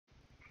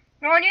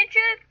We're on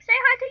YouTube. Say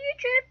hi to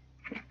YouTube.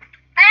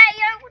 Hey,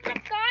 yo, what's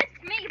up, guys?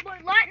 It's me, your boy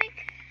Lightning.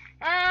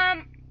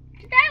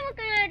 Today we're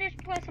gonna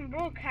just play some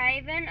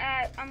Brookhaven.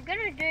 I'm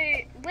gonna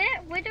do.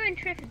 We're doing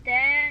Truth or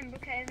Dare in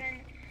Brookhaven,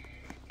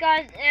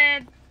 guys.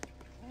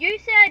 You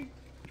said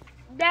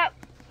that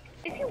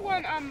if you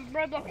want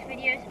Roblox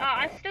videos,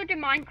 I still do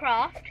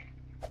Minecraft.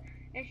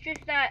 It's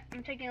just that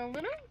I'm taking a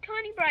little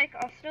tiny break.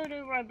 I'll still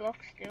do Roblox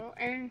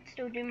and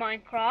still do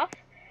Minecraft.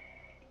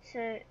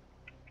 So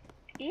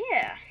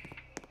yeah,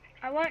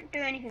 I won't do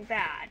anything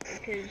bad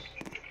because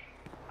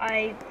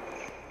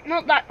I'm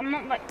not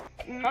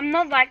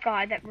that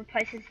guy that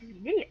replaces his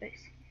videos.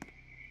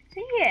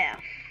 So yeah.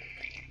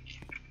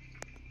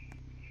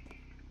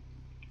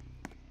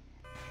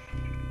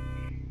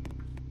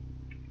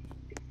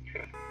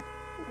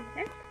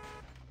 Okay.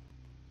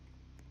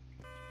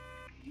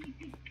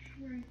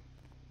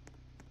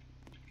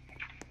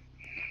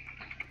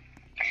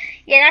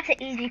 Yeah, that's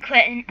an easy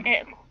question.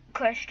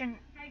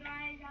 Hi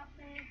guys, out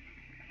there.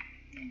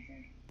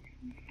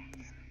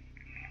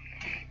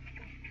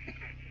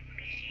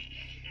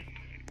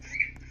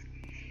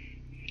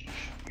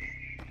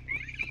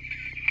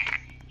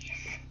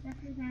 That's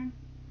the time.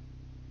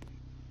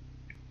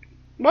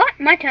 What?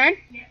 My turn?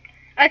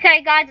 Yeah.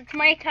 Okay, guys, it's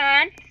my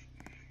turn.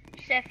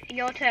 Steph,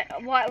 your turn.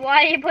 Why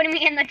are you putting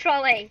me in the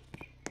trolley?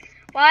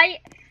 Why?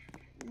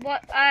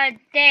 What?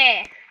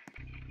 Dare.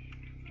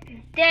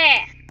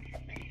 Dare.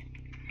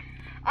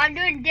 I'm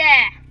doing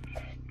dare.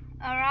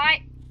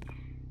 Alright?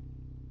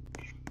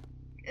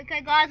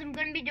 Okay, guys, I'm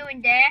gonna be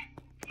doing dare.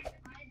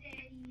 I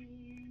dare you.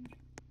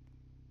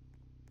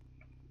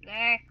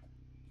 Dare.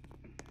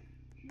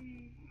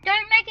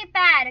 Don't make it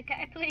bad,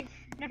 okay? Please,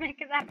 don't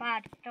make it that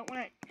bad. Don't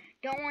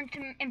want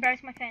to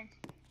embarrass my fans.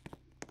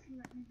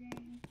 Let me dare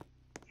you.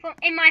 From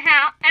in my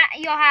house, at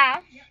your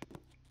house. Yep.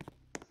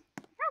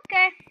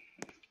 Okay.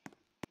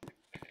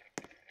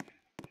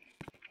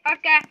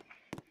 Okay.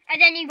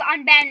 And then you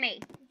unban me.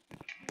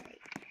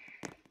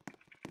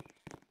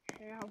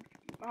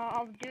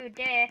 I'll do a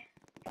dare.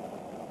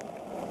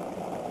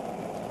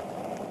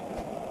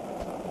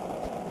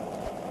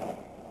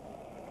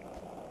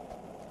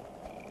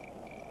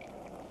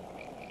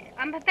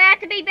 I'm prepared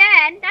to be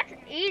banned. That's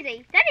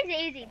easy. That is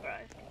easy, bro.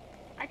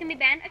 I can be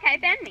banned. Okay,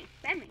 ban me.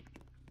 Ban me.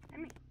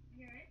 Ban me.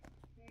 You alright?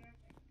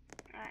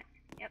 Yeah, Alright.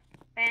 Yep.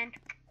 Banned.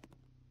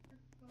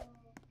 let's go.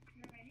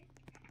 You ready?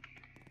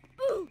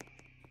 Ooh.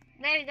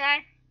 There we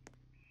go.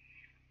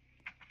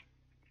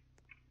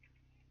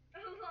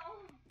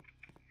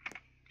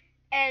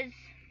 As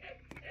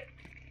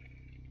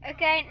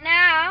okay,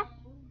 now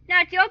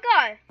it's your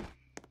go.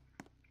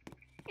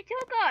 It's your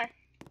go.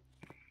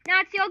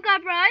 Now it's your go,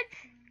 bros.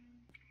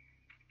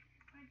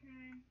 My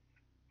turn.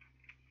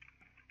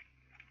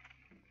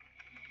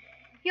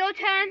 Your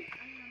turn.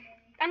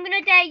 I'm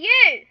gonna dare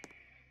you.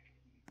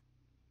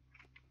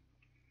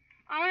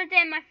 I wanna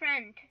dare my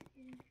friend.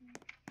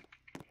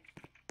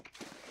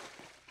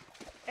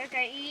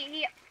 Okay,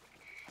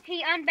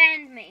 he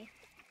unbanned me.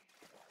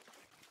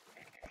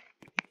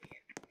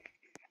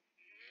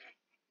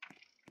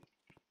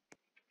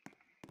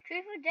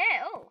 Truth or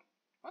dare? Oh,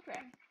 what's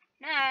that?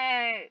 No,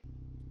 I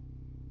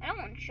don't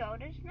want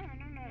shoulders. No.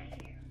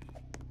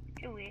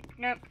 Too weird.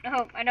 No,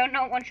 I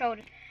don't want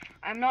shoulders.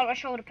 I'm not a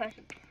shoulder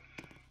person.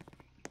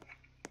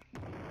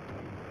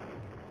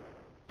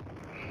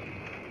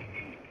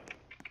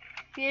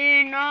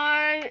 You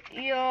know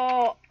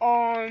you're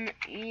on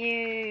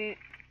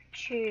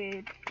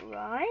YouTube,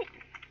 right?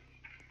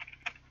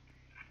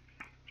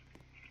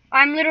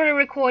 I'm literally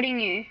recording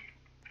you.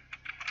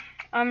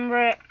 I'm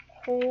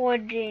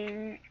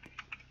recording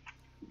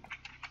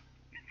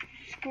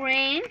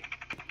screen.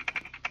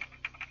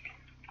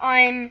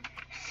 I'm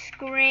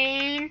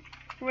screen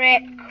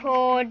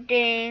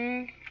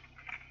recording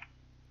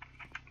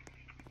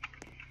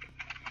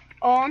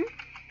on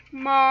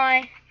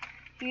my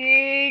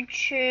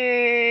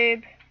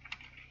YouTube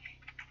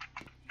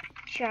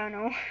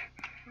channel.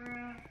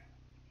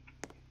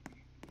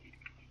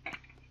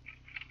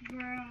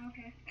 Bro,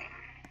 okay.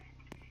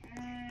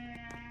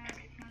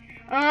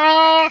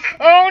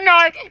 Oh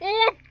no!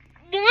 Oh,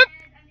 what?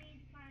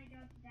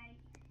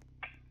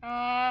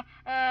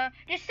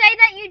 Just say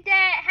that you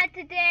had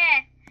to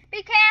dare.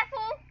 Be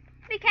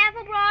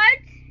careful,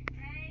 bros.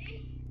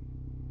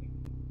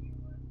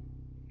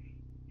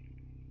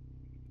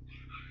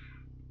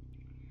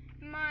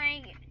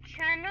 My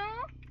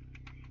channel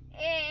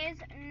is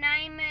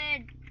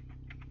named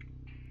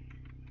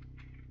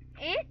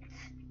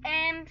It's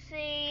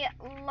MC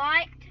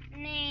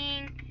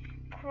Lightning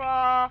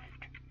Craft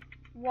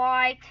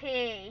YT.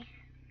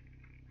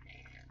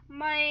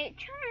 My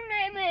channel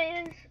name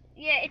is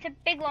it's a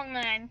big long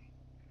name.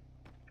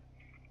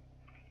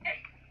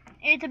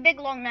 It's a big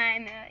long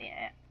name,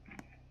 yeah.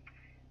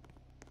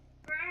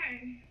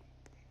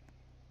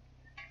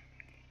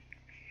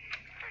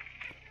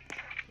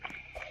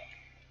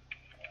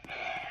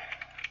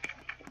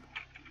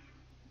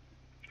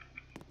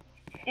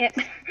 Yep.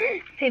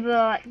 People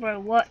are like, bro,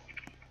 what?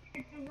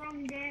 It's the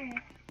wrong day.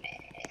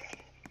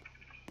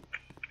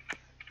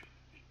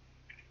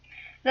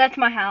 That's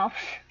my house.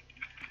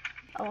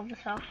 I love this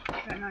house.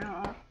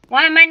 No.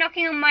 Why am I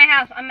knocking on my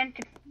house? I meant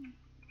to.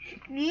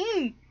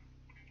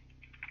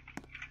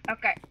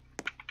 Okay.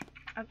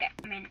 Okay.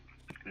 I'm in.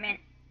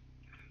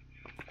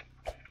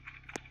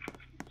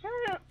 So,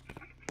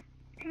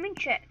 let me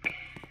check.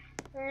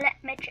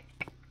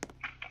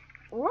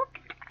 Whoop.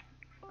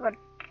 Good.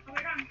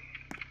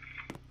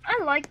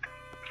 I like.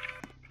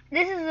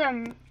 This is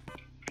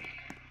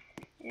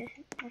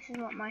This is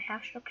what my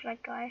house looks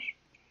like, guys.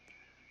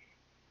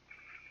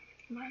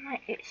 My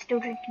light, it's still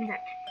drinking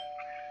that.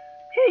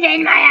 Who's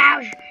in my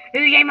house?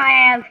 Who's in my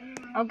house?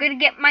 I'm gonna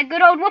get my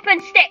good old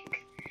whooping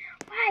stick.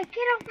 Why?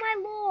 Get off my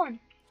lawn.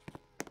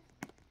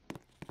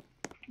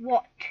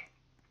 What?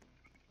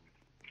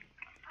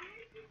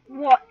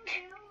 What?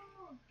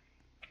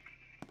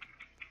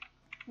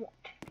 What?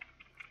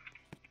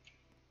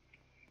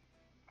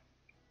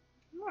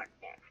 What?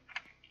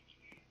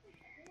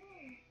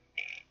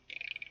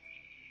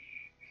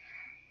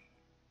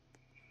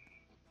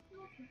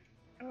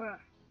 Bruh.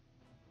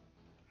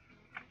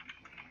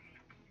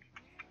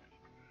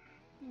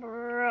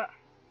 Bruh.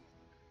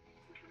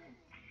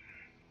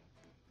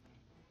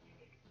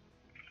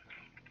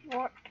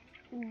 What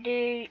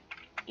do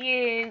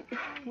you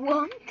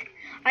want?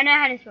 I know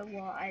how to spell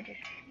what, I just...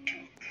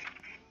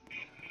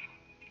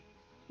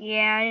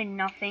 Yeah, I did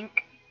nothing.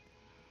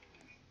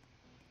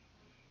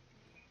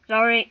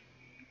 Sorry.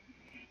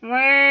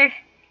 Where?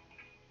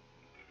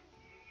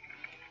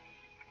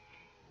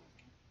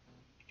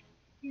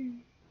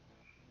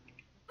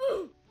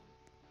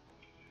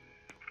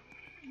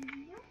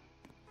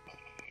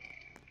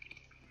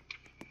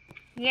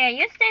 Yeah,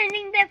 you're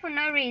standing there for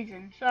no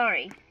reason.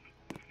 Sorry.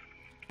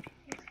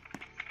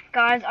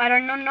 Guys, I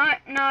don't know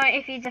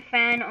if he's a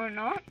fan or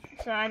not,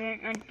 so I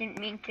didn't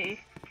mean to.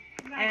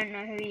 I don't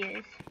know who he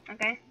is.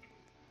 Okay.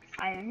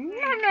 I have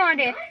no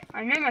idea.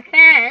 I know my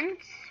fans,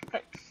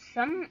 but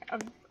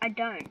I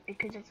don't,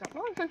 because there's a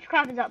lot of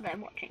subscribers out there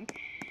watching.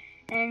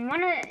 And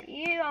one of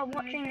you are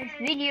watching this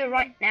video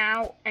right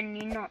now, and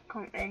you're not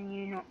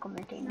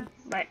commenting.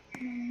 But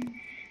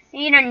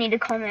you don't need to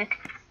comment.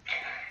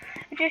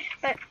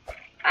 But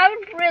I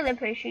would really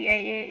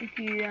appreciate it if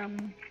you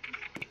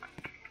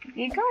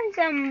guys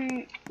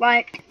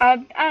like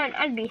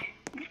I'd be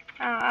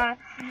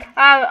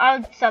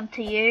I'll sub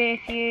to you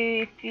if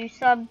you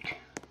subbed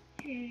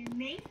to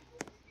me.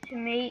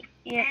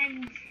 Yeah.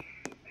 And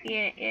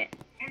Yeah.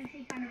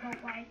 MC kind of got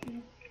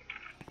YT.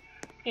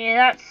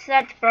 Yeah,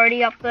 that's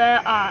Brody up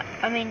there.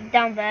 I mean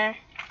down there.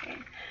 Yeah.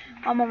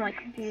 I'm on my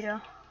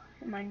computer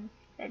in my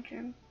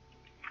bedroom.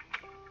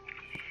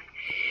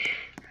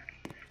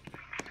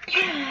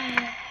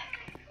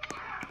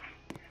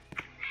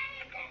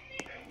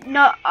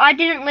 No, I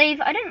didn't leave.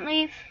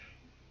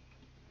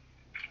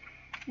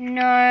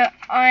 No,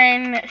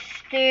 I'm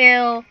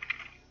still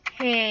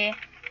here.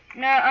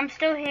 No, I'm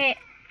still here.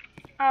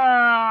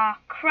 Ah,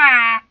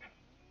 crap.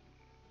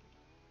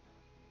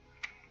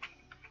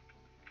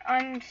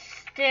 I'm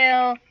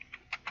still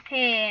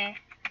here.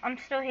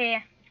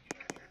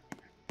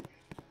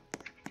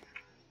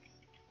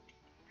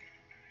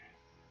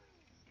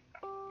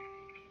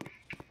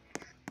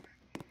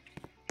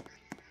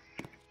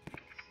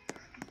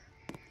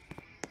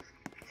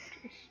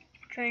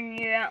 Trying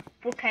you out,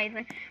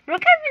 Brookhaven.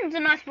 Brookhaven's a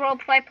nice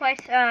roleplay place.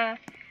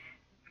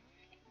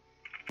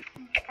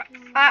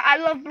 I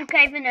love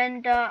Brookhaven,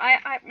 and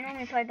I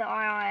normally play the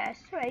IIS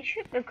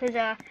spaceship because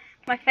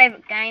my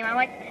favorite game. I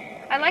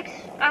like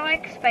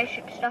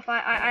spaceship stuff.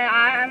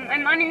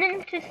 I'm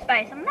into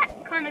space. I'm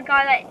that kind of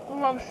guy that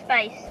loves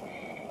space.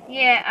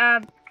 Yeah.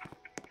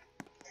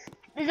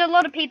 There's a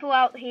lot of people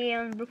out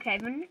here in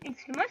Brookhaven.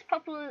 It's the most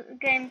popular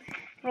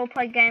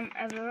roleplay game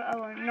ever.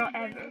 Oh, not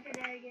ever.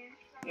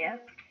 Yeah.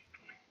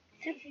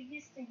 She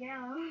used to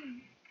go.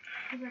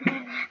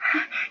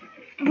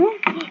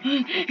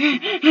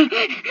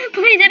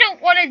 Please, I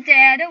don't want to do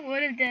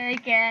it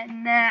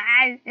again. No.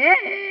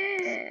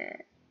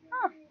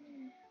 Oh,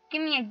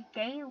 give me a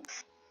gale.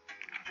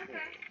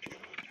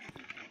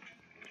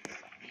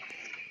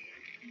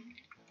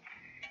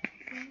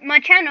 My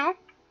channel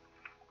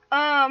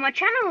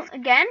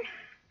again.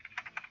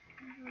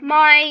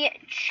 My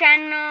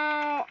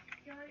channel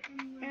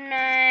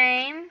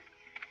name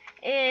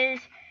is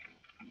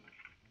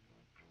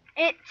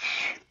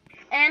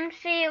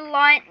MC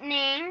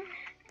Lightning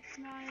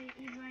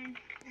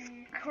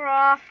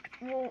Craft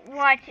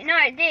YT. No,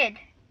 it did.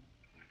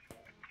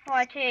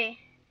 YT.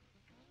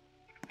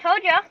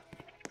 Told ya.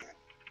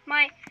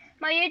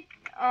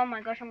 Oh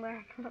my gosh, I'm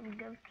gonna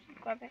go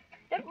subscribe it.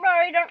 Don't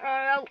worry.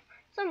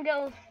 Some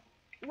girls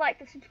like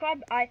to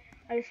subscribe. I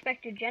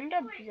respect your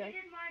gender because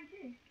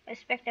I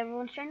respect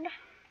everyone's gender.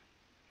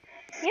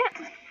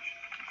 Yeah.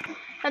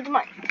 That's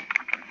my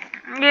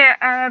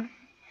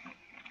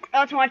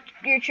that's my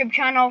YouTube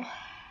channel.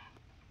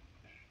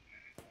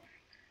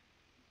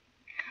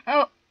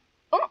 Oh,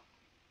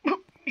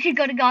 she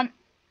got a gun.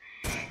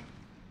 It's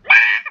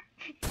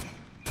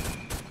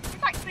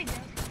like 3 girls.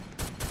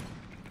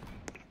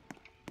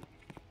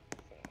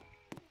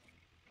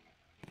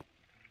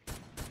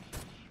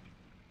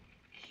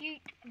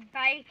 shoot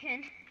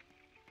bacon.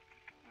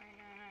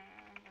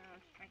 No,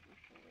 it's making me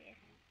feel weird.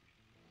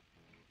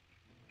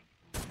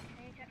 I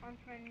dare you to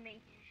unfriend me.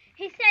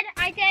 He said,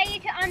 I dare you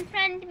to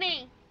unfriend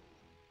me.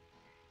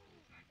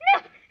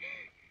 No!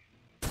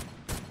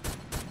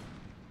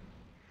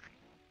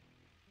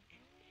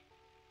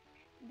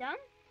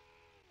 Done?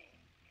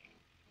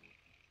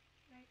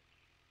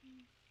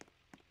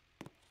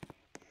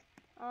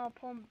 Oh,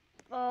 poor,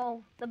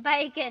 oh, the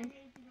bacon.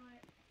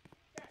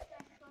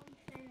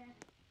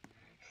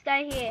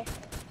 Stay here.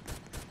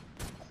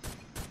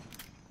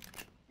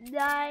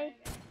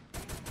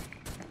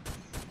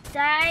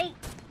 Stay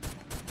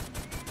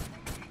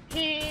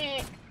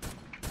here.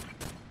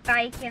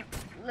 Bacon.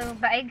 Little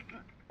bacon.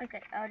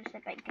 Okay, I'll just say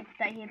bacon.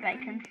 Stay here,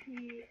 bacon.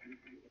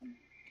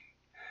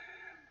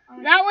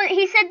 That was,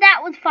 he said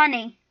that was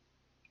funny.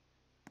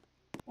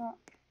 What?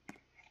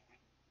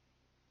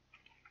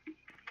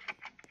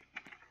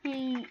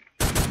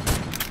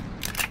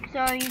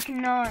 So you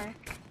can know. Okay,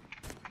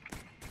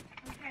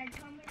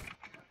 tell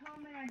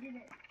me I did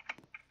it.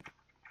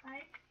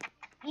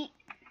 Right?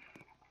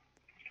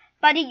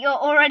 Buddy, you're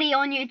already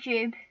on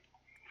YouTube.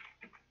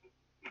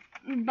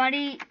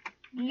 Buddy,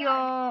 you're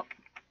I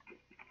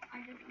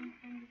just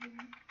unfriended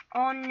him.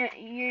 on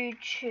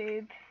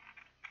YouTube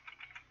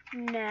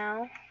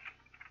now.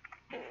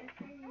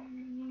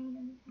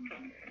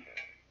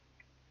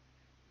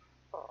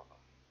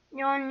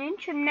 You're on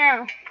YouTube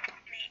now.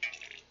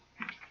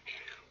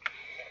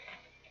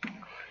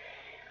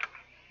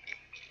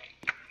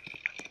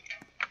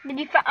 Did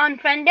you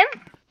unfriend him?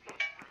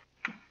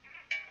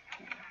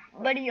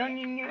 Buddy, you're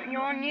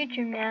on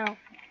YouTube now.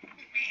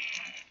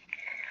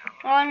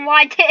 On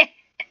YT.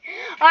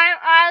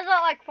 I was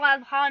at like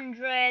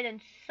 500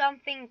 and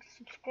something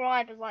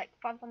subscribers, like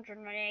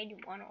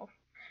 581 or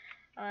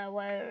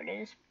whatever it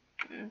is.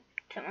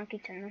 Something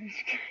keeps in this.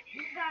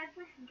 Guys,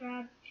 let's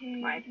grab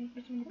two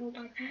between the gold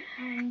by two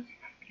and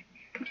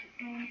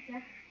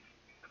Jeff.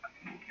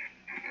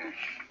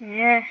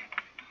 Yeah.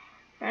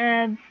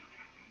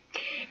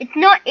 It's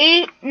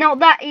not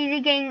that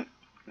easy getting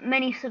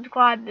many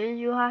subscribers.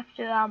 You have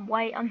to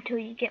wait until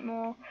you get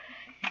more.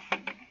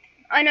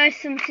 I know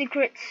some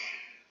secrets.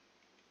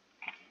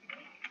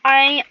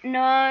 I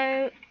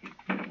know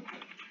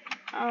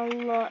a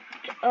lot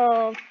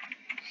of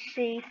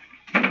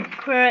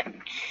secrets.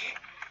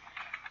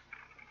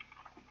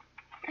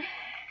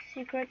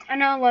 I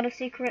know a lot of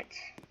secrets.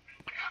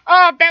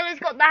 Oh, Bella's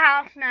got the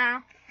house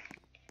now.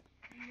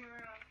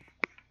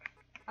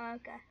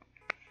 Okay.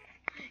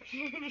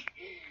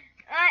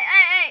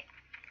 Hey.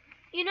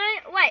 You know,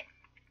 wait.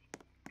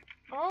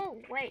 Oh,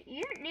 wait.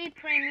 You don't need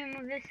premium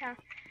with this house.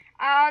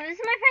 This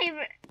is my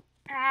favorite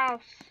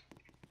house.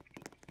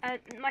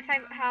 My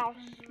favorite house.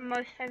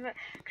 Most favorite.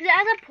 Because it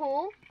has a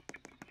pool.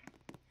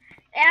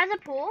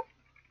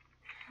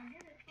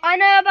 I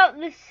know about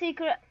this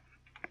secret.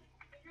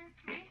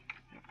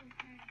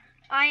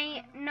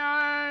 I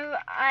know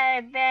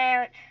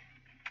about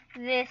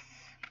this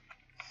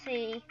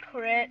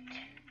secret.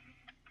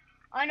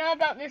 I know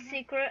about this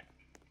secret.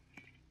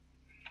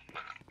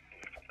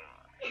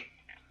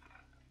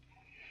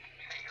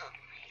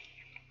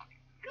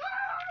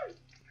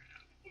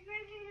 He's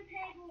moving the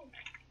table.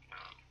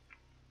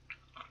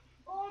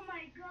 Oh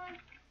my god.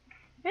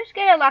 Just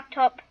get a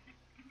laptop.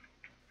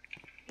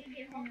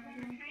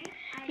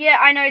 Yeah,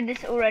 I know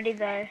this already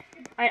though.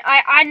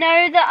 I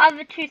know the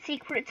other two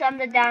secrets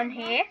under down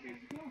here.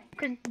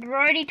 Because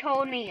Brody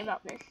told me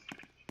about this.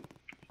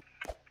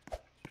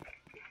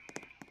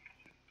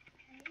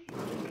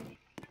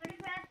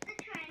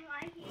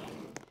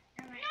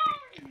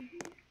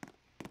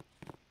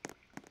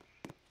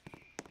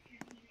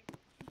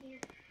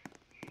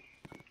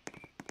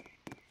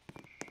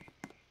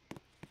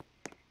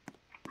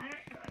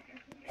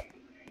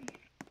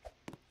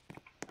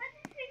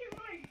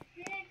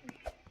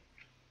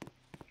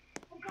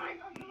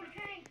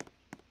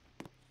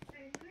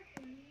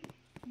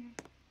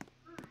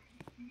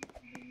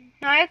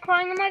 Now you're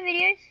crying on my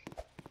videos.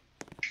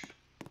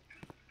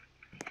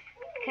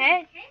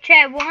 Okay,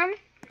 chair 1,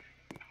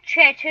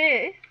 chair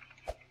 2,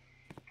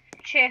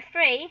 chair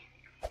 3,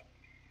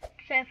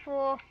 chair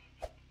 4,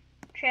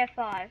 chair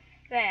 5.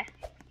 There.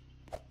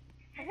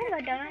 I think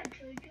I've done it.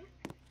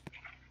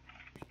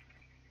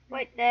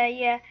 Wait there,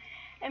 yeah.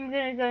 I'm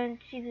gonna go and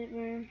see the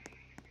room.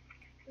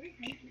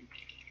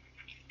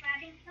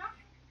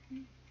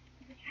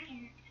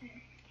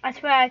 I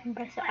swear I can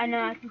press it. I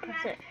know I can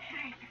press it.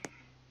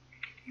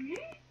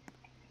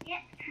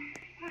 Yes,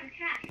 on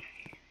track.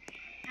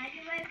 As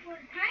you wait for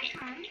the train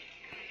comes,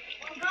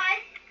 well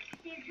guys,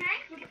 see the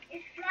train?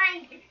 It's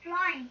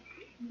flying.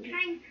 The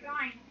train's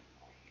flying.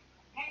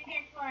 And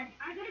guess what?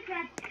 I'm gonna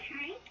grab the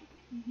train,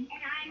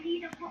 and I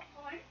need a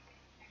popcorn.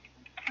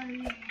 Oh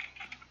yeah.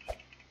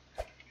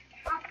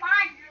 I'll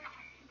find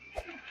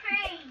the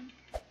train.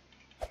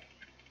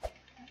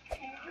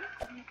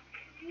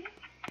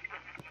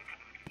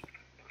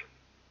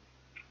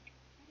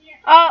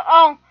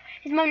 Oh,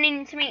 his mum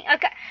needs me.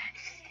 Okay.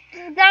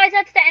 Guys,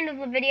 that's the end of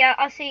the video.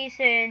 I'll see you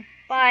soon.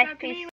 Bye. Peace.